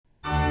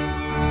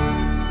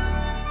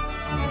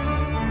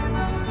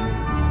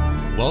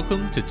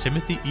Welcome to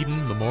Timothy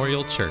Eden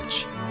Memorial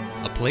Church,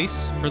 a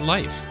place for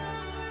life.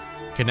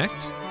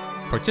 Connect,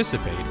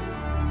 participate,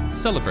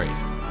 celebrate.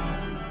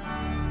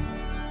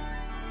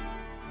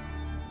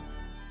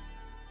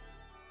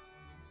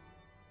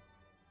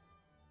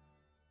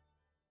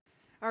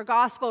 Our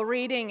gospel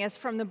reading is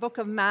from the book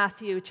of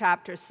Matthew,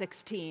 chapter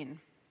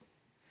 16.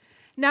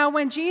 Now,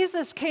 when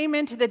Jesus came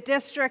into the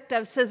district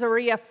of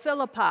Caesarea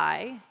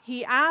Philippi,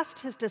 he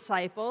asked his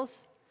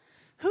disciples,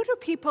 "Who do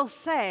people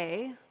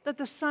say that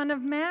the Son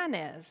of Man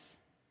is?"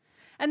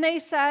 And they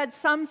said,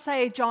 "Some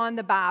say John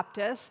the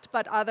Baptist,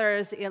 but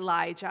others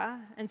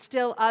Elijah, and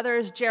still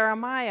others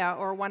Jeremiah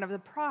or one of the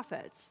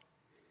prophets."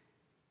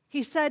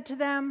 He said to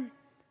them,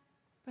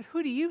 "But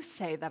who do you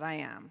say that I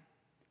am?"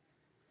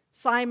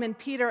 Simon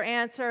Peter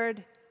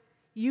answered,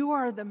 "You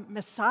are the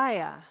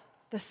Messiah,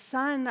 the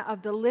Son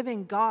of the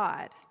living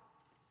God."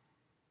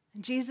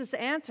 And Jesus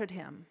answered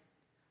him,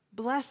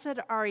 "Blessed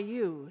are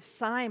you,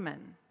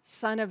 Simon,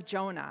 son of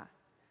Jonah.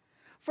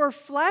 For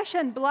flesh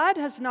and blood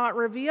has not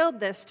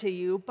revealed this to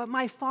you, but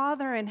my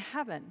Father in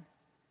heaven.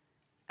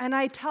 And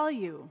I tell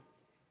you,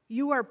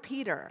 you are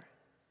Peter,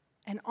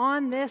 and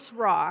on this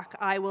rock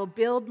I will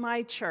build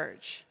my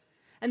church,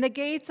 and the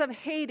gates of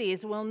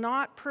Hades will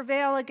not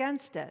prevail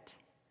against it.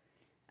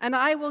 And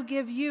I will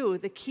give you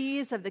the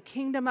keys of the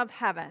kingdom of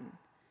heaven,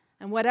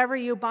 and whatever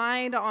you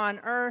bind on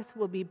earth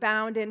will be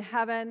bound in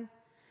heaven,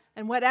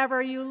 and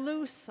whatever you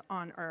loose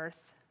on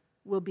earth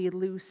will be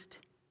loosed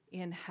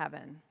in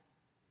heaven."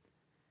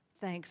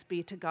 Thanks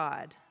be to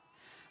God.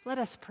 Let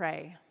us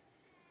pray.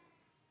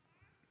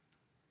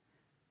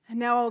 And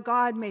now, O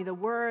God, may the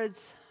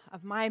words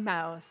of my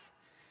mouth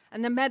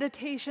and the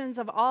meditations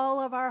of all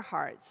of our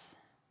hearts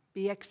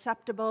be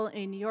acceptable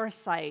in your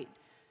sight.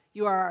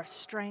 You are our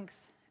strength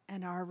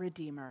and our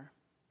Redeemer.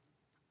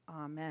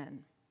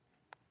 Amen.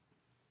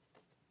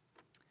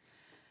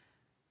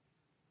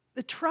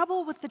 The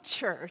trouble with the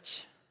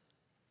church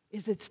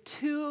is it's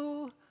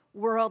too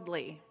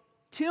worldly.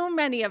 Too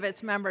many of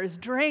its members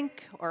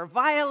drink or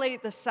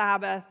violate the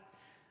Sabbath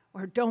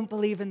or don't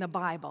believe in the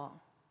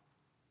Bible.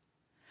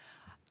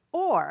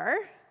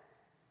 Or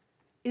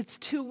it's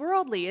too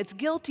worldly. It's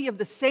guilty of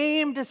the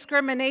same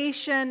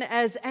discrimination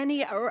as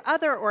any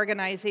other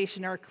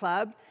organization or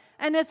club,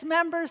 and its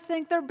members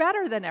think they're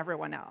better than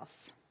everyone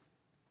else.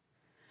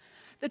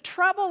 The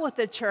trouble with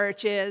the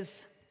church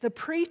is the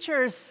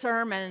preacher's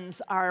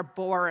sermons are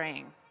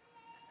boring.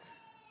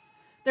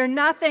 They're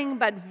nothing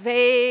but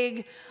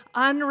vague,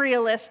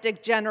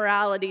 unrealistic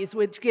generalities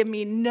which give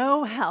me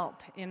no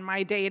help in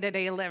my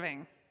day-to-day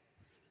living.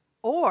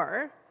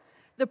 Or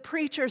the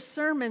preacher's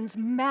sermons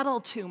meddle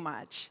too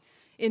much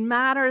in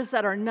matters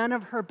that are none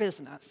of her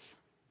business.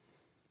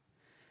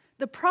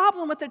 The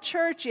problem with the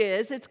church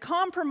is it's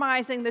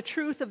compromising the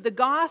truth of the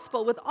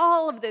gospel with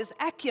all of this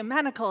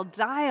ecumenical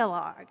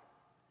dialogue.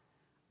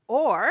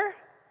 Or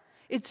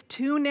it's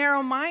too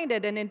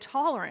narrow-minded and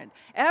intolerant.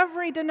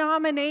 Every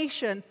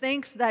denomination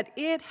thinks that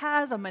it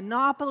has a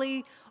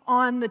monopoly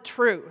on the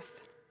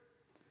truth.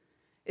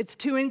 It's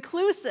too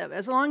inclusive.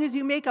 As long as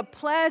you make a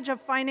pledge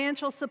of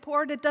financial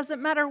support, it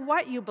doesn't matter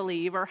what you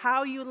believe or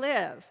how you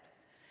live.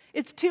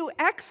 It's too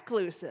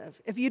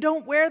exclusive. If you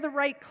don't wear the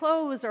right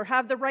clothes or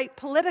have the right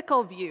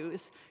political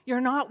views,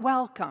 you're not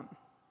welcome.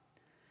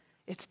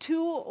 It's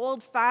too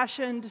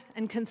old-fashioned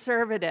and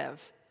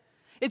conservative.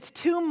 It's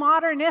too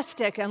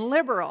modernistic and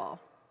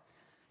liberal.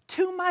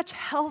 Too much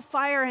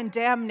hellfire and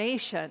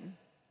damnation.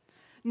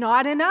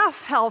 Not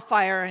enough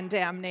hellfire and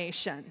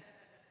damnation.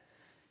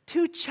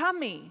 Too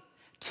chummy,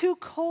 too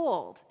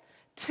cold,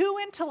 too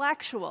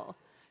intellectual,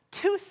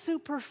 too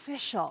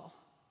superficial.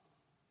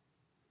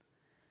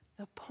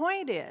 The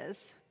point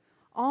is,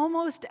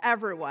 almost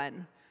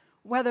everyone,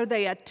 whether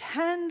they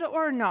attend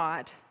or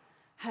not,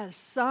 has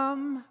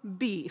some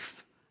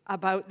beef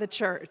about the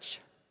church.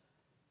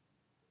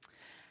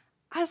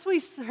 As we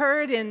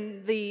heard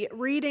in the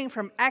reading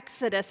from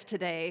Exodus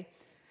today,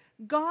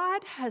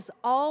 God has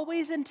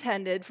always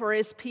intended for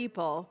his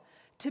people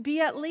to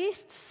be at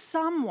least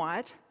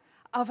somewhat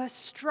of a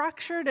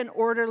structured and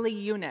orderly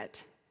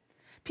unit.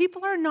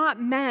 People are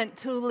not meant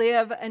to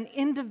live an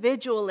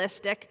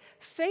individualistic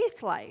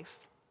faith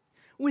life.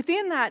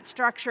 Within that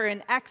structure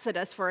in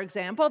Exodus, for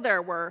example,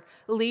 there were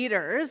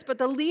leaders, but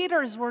the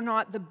leaders were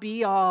not the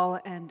be-all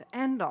and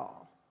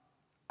end-all.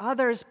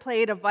 Others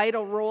played a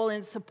vital role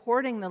in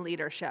supporting the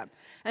leadership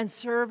and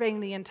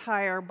serving the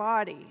entire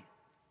body.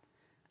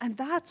 And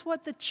that's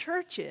what the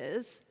church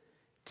is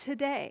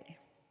today.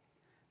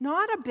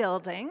 Not a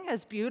building,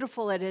 as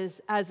beautiful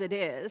as it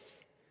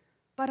is,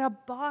 but a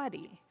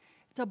body.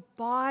 It's a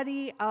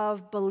body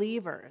of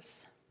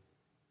believers.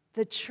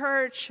 The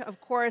church, of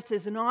course,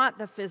 is not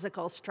the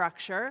physical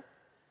structure.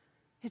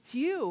 It's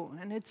you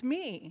and it's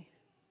me.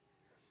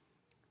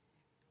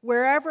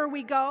 Wherever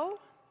we go,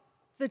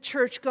 the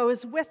church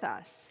goes with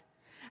us.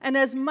 And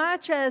as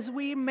much as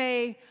we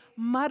may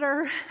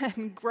mutter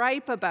and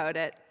gripe about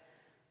it,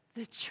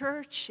 the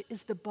church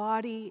is the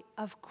body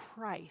of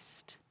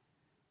Christ.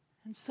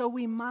 And so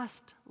we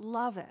must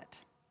love it.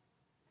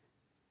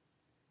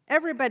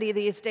 Everybody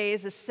these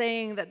days is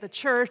saying that the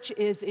church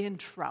is in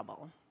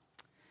trouble.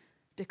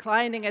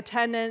 Declining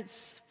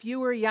attendance,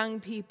 fewer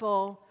young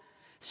people,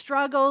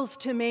 struggles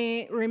to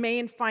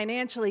remain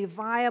financially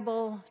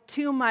viable,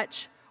 too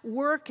much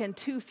work and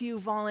too few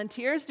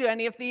volunteers. Do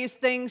any of these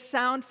things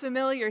sound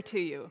familiar to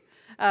you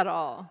at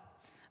all?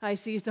 I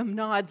see some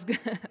nods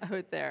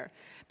out there.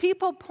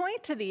 People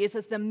point to these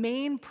as the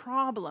main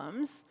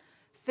problems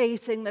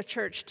facing the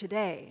church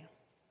today.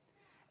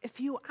 If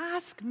you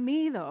ask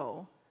me,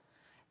 though,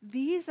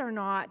 these are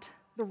not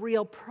the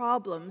real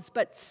problems,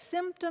 but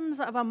symptoms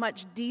of a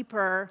much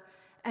deeper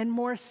and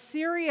more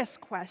serious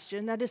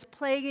question that is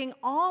plaguing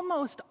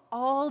almost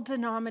all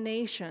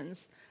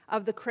denominations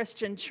of the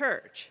Christian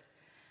church.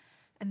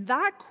 And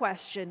that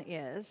question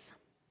is,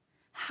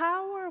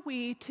 how are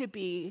we to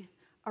be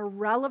a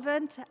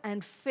relevant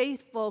and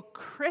faithful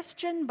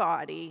Christian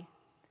body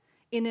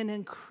in an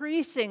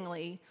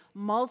increasingly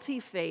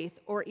multi-faith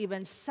or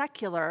even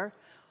secular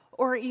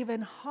or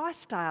even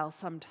hostile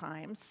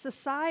sometimes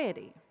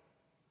society?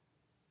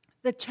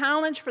 The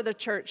challenge for the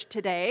church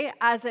today,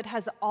 as it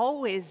has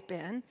always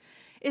been,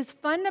 is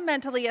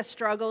fundamentally a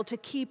struggle to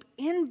keep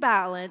in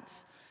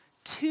balance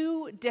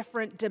two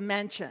different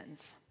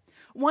dimensions.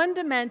 One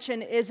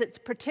dimension is its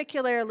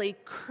particularly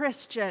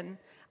Christian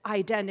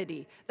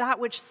identity, that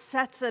which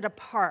sets it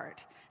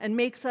apart and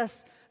makes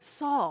us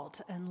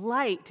salt and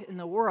light in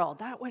the world,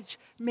 that which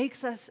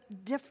makes us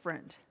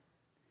different.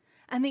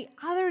 And the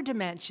other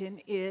dimension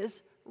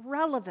is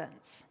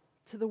relevance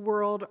to the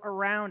world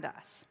around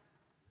us.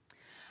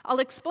 I'll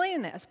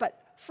explain this, but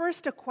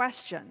first a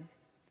question.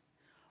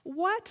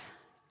 What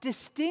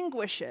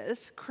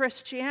distinguishes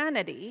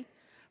Christianity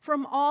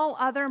from all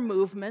other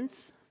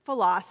movements,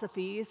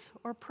 philosophies,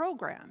 or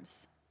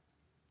programs?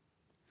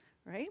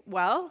 Right?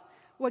 Well,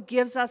 what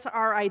gives us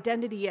our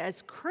identity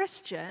as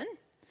Christian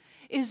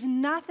is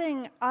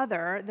nothing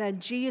other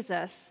than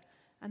Jesus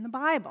and the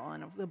Bible.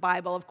 And the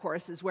Bible, of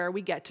course, is where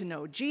we get to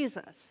know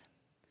Jesus.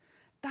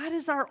 That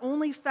is our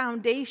only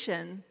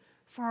foundation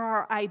for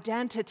our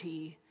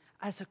identity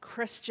as a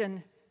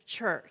Christian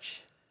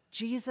church,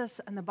 Jesus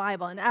and the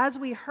Bible. And as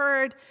we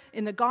heard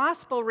in the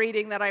gospel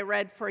reading that I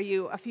read for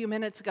you a few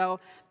minutes ago,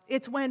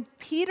 it's when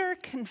Peter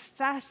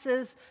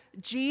confesses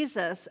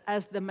Jesus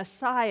as the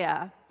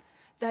Messiah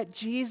that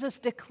Jesus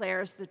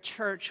declares the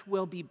church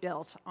will be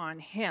built on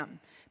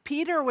him.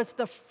 Peter was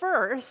the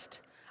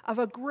first of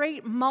a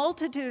great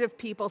multitude of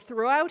people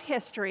throughout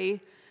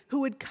history who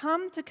would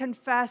come to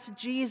confess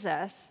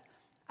Jesus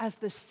as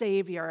the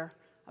Savior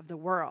of the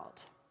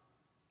world.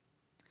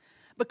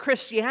 But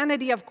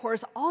Christianity, of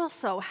course,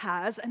 also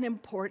has an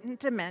important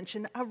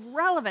dimension of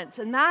relevance,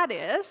 and that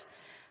is,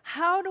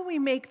 how do we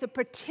make the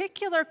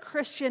particular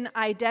Christian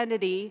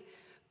identity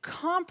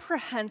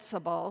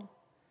comprehensible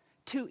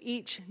to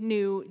each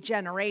new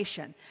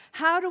generation?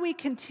 How do we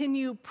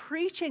continue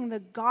preaching the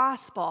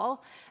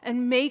gospel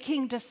and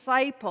making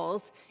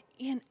disciples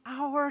in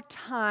our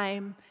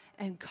time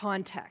and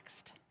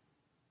context?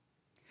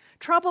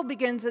 Trouble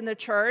begins in the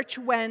church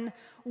when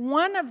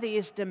one of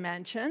these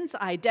dimensions,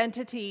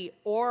 identity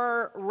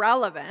or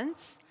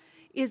relevance,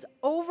 is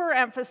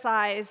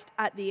overemphasized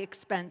at the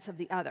expense of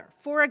the other.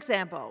 For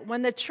example,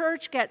 when the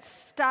church gets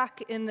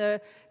stuck in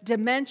the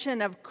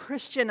dimension of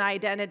Christian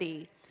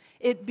identity,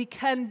 it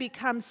can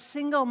become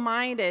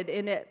single-minded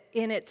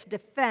in its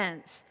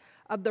defense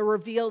of the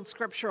revealed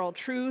scriptural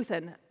truth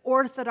and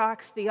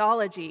orthodox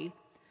theology,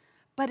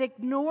 but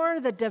ignore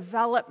the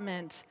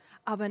development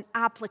of an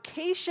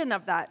application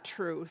of that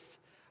truth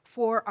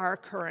for our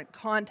current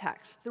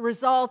context. The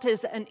result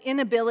is an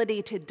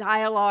inability to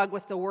dialogue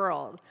with the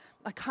world,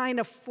 a kind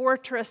of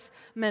fortress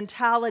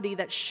mentality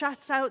that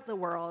shuts out the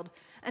world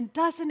and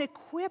doesn't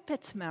equip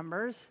its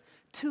members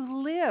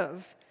to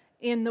live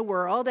in the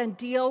world and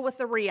deal with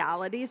the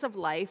realities of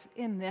life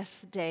in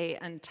this day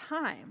and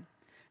time.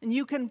 And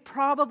you can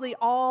probably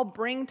all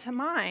bring to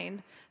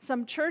mind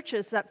some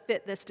churches that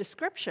fit this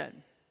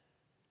description.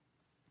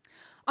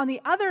 On the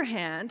other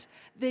hand,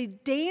 the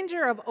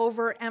danger of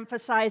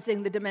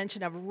overemphasizing the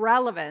dimension of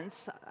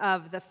relevance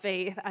of the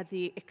faith at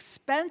the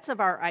expense of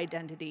our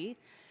identity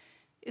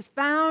is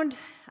found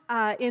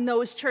in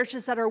those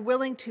churches that are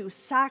willing to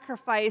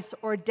sacrifice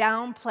or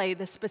downplay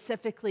the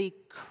specifically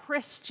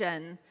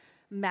Christian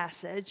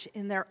message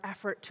in their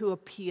effort to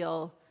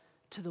appeal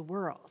to the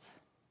world,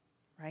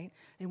 right?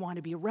 They want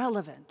to be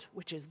relevant,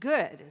 which is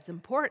good, it's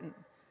important,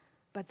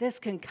 but this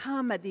can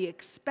come at the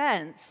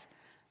expense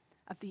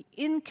of the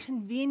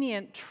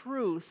inconvenient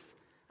truth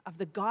of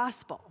the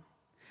gospel.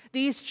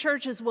 These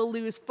churches will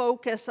lose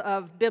focus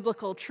of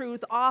biblical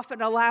truth, often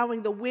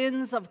allowing the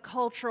winds of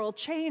cultural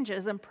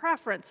changes and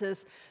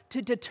preferences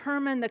to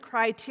determine the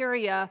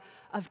criteria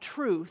of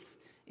truth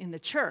in the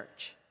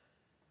church.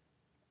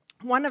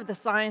 One of the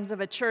signs of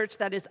a church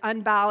that is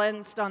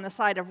unbalanced on the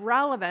side of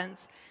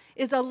relevance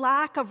is a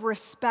lack of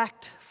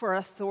respect for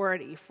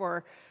authority,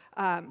 for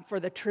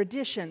the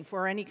tradition,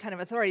 for any kind of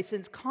authority.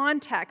 Since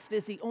context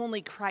is the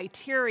only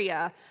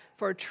criteria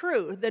for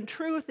truth, then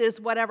truth is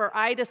whatever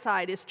I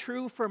decide is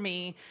true for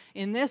me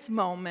in this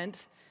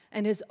moment,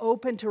 and is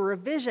open to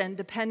revision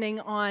depending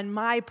on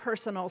my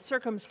personal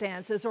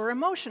circumstances or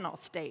emotional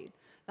state.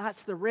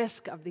 That's the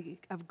risk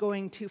of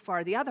going too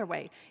far the other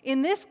way.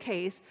 In this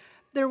case,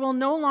 there will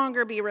no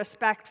longer be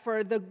respect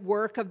for the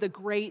work of the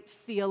great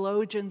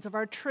theologians of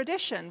our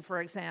tradition,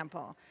 for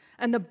example.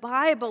 And the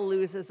Bible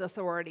loses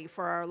authority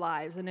for our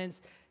lives and is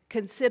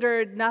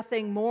considered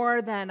nothing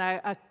more than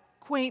a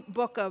quaint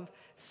book of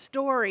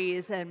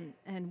stories, and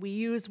we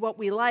use what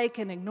we like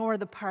and ignore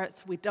the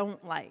parts we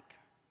don't like,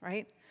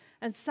 right?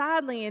 And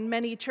sadly, in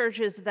many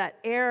churches that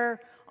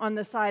err on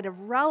the side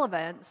of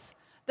relevance,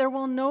 there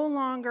will no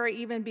longer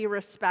even be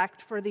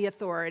respect for the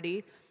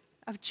authority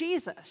of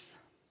Jesus.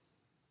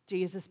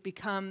 Jesus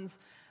becomes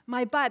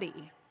my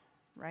buddy,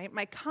 right?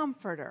 My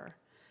comforter,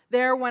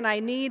 there when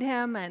I need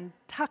him and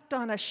tucked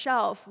on a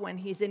shelf when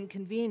he's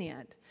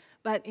inconvenient.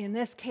 But in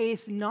this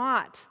case,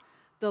 not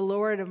the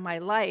Lord of my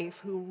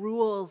life who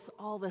rules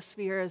all the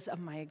spheres of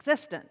my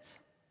existence.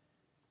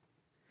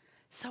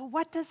 So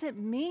what does it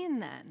mean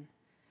then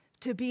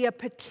to be a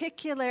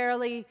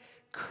particularly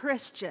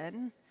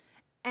Christian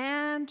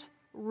and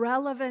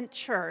relevant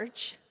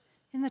church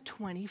in the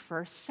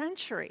 21st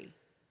century?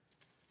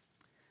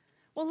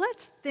 Well,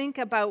 let's think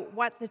about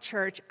what the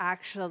church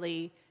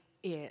actually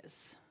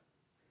is.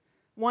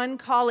 One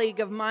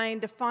colleague of mine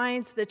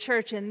defines the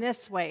church in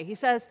this way. He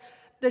says,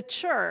 the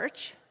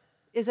church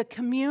is a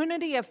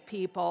community of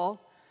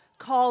people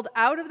called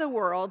out of the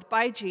world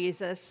by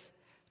Jesus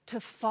to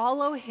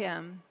follow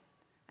him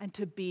and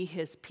to be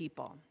his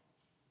people.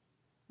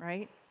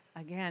 Right?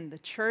 Again, the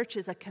church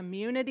is a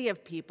community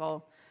of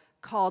people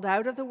called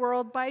out of the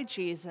world by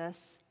Jesus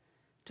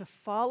to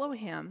follow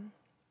him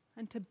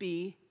and to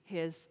be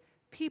his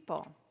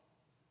people.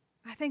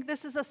 I think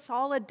this is a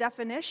solid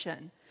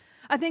definition.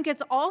 I think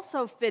it's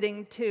also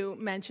fitting to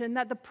mention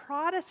that the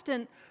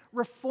Protestant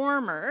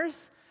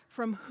reformers,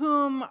 from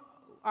whom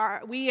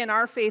we in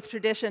our faith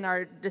tradition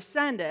are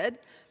descended,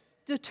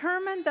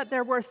 determined that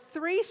there were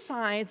 3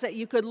 signs that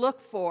you could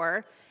look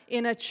for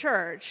in a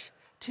church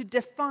to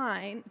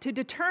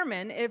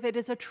determine if it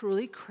is a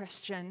truly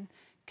Christian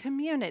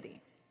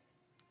community.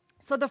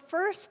 So the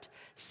first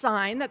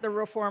sign that the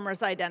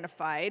reformers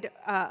identified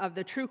of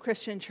the true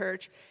Christian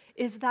church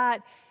is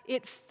that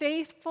it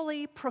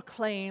faithfully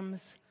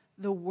proclaims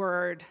the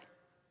Word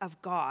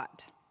of God.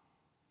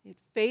 It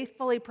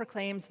faithfully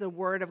proclaims the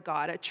Word of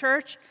God. A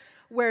church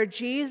where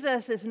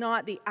Jesus is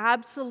not the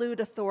absolute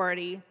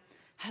authority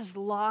has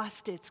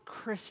lost its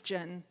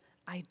Christian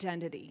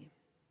identity.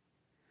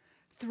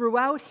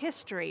 Throughout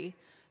history,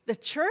 the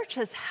church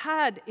has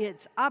had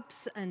its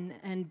ups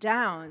and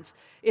downs.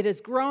 It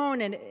has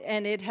grown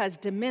and it has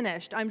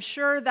diminished. I'm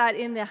sure that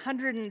in the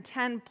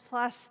 110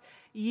 plus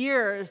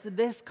years,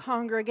 this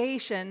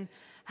congregation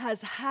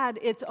has had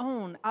its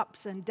own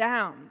ups and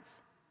downs.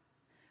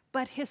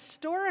 But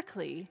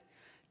historically,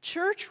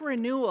 church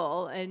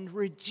renewal and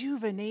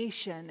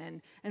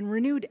rejuvenation and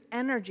renewed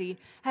energy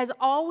has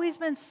always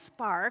been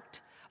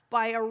sparked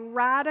by a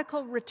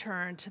radical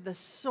return to the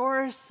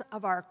source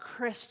of our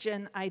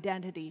Christian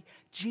identity,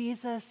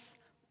 Jesus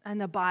and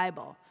the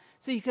Bible.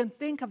 So you can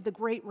think of the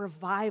great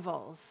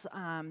revivals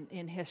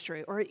in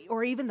history,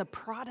 or even the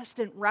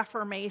Protestant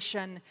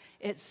Reformation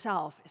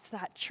itself. It's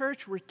that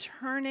church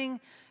returning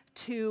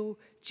to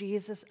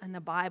Jesus and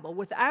the Bible.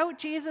 Without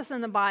Jesus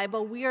and the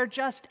Bible, we are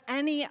just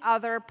any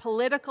other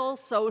political,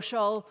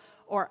 social,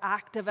 or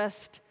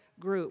activist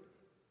group.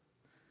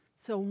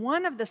 So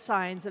one of the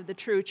signs of the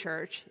true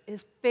church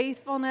is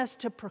faithfulness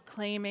to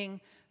proclaiming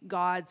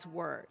God's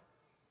word.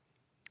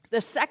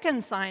 The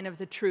second sign of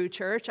the true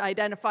church,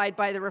 identified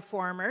by the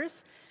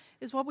reformers,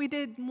 is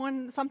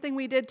something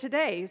we did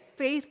today: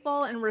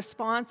 faithful and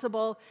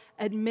responsible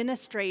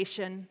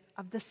administration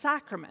of the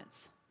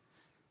sacraments.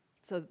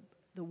 So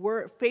the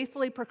word,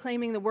 faithfully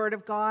proclaiming the word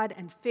of God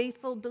and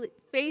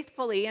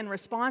faithfully and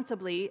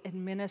responsibly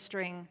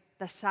administering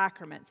the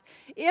sacraments.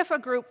 If a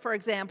group, for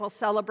example,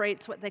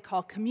 celebrates what they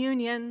call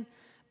communion,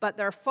 but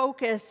their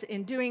focus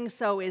in doing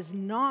so is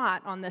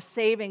not on the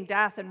saving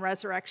death and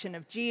resurrection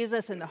of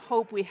Jesus and the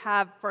hope we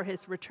have for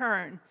his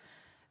return,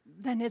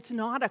 then it's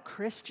not a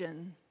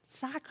Christian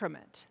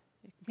sacrament.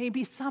 It may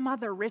be some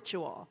other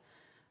ritual,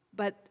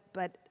 but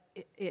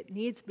it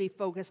needs to be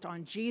focused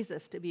on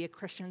Jesus to be a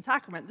Christian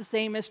sacrament. The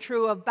same is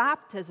true of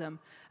baptism.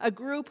 A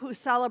group who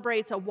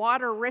celebrates a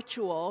water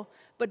ritual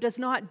but does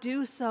not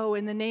do so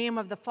in the name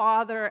of the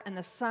Father and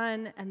the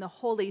Son and the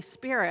Holy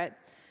Spirit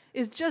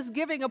is just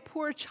giving a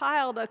poor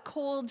child a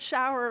cold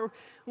shower,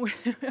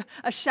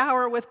 a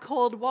shower with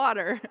cold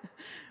water,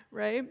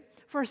 right?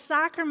 For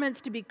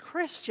sacraments to be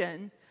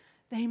Christian,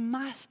 they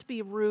must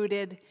be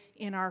rooted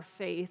in our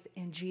faith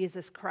in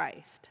Jesus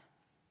Christ.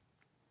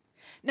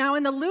 Now,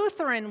 in the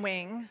Lutheran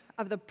wing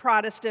of the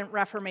Protestant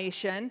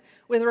Reformation,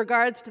 with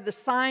regards to the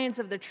signs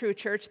of the true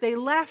church, they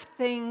left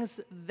things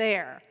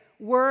there.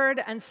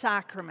 Word and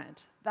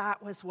sacrament,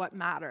 that was what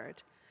mattered.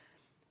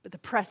 But the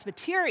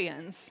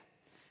Presbyterians,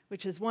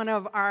 which is one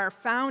of our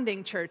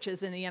founding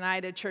churches in the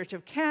United Church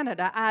of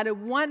Canada, added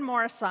one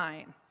more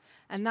sign,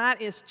 and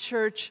that is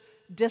church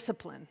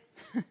discipline.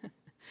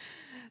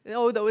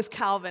 Oh, those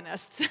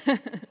Calvinists.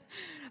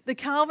 The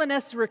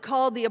Calvinists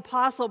recalled the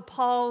Apostle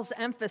Paul's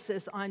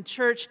emphasis on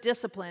church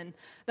discipline,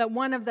 that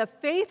one of the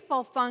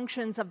faithful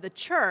functions of the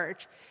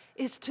church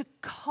is to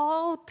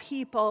call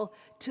people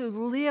to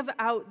live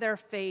out their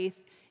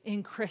faith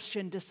in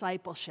Christian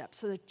discipleship.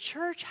 So the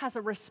church has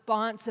a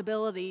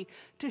responsibility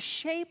to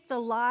shape the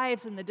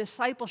lives and the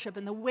discipleship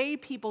and the way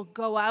people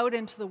go out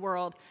into the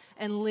world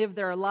and live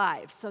their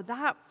lives. So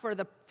that, for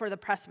the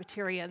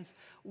Presbyterians,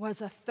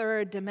 was a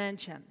third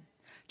dimension.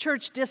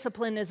 Church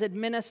discipline is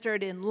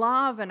administered in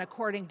love and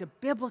according to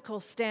biblical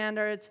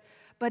standards,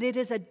 but it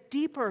is a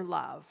deeper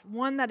love,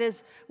 one that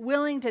is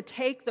willing to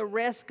take the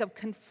risk of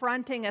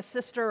confronting a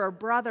sister or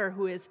brother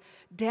who is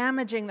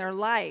damaging their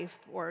life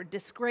or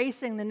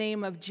disgracing the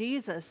name of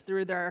Jesus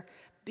through their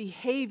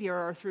behavior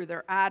or through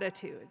their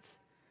attitudes.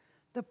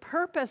 The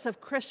purpose of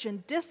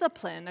Christian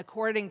discipline,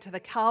 according to the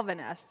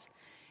Calvinists,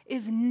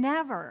 is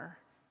never,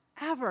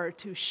 ever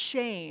to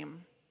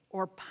shame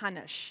or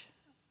punish,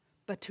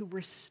 but to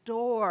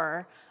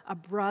restore a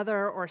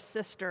brother or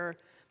sister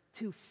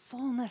to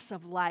fullness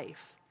of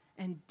life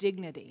and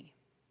dignity.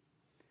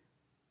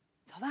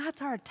 So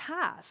that's our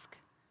task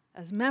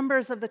as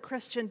members of the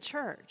Christian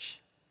church,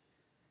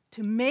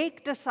 to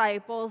make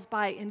disciples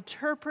by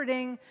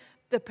interpreting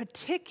the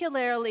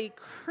particularly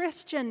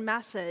Christian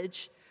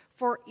message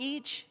for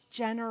each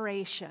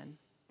generation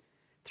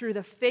through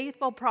the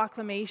faithful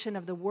proclamation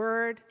of the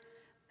word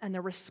and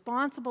the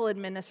responsible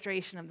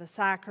administration of the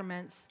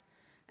sacraments,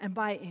 and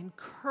by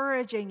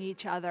encouraging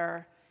each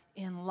other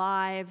in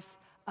lives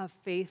of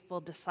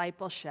faithful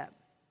discipleship.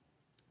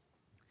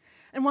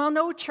 And while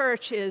no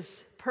church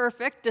is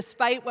perfect,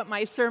 despite what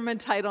my sermon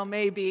title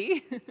may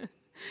be,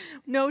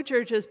 no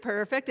church is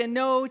perfect, and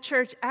no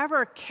church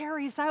ever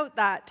carries out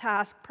that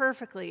task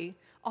perfectly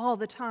all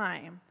the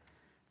time.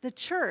 The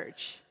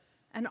church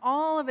and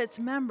all of its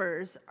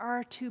members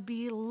are to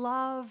be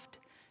loved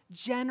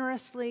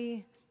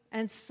generously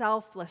and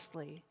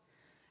selflessly,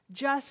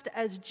 just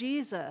as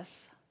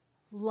Jesus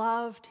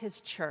loved his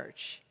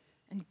church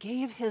and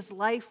gave his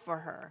life for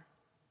her.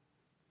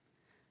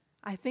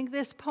 I think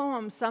this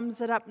poem sums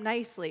it up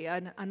nicely.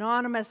 An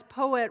anonymous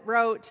poet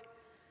wrote,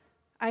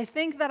 "I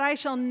think that I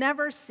shall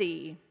never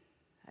see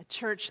a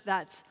church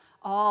that's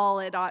all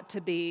it ought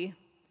to be,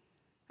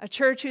 a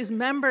church whose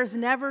members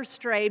never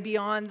stray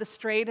beyond the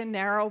straight and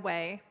narrow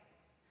way,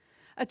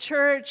 a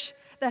church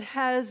that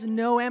has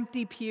no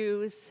empty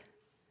pews,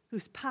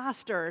 whose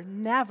pastor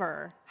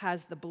never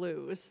has the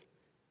blues,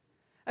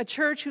 a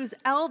church whose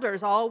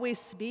elders always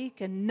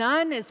speak and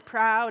none is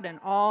proud and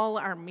all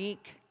are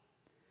meek.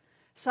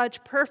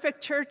 Such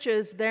perfect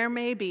churches there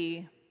may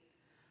be,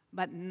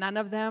 but none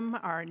of them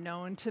are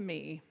known to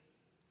me.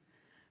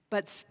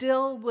 But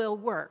still we'll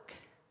work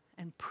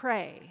and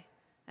pray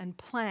and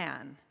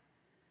plan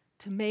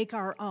to make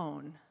our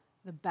own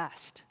the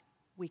best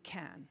we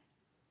can."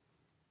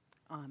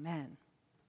 Amen.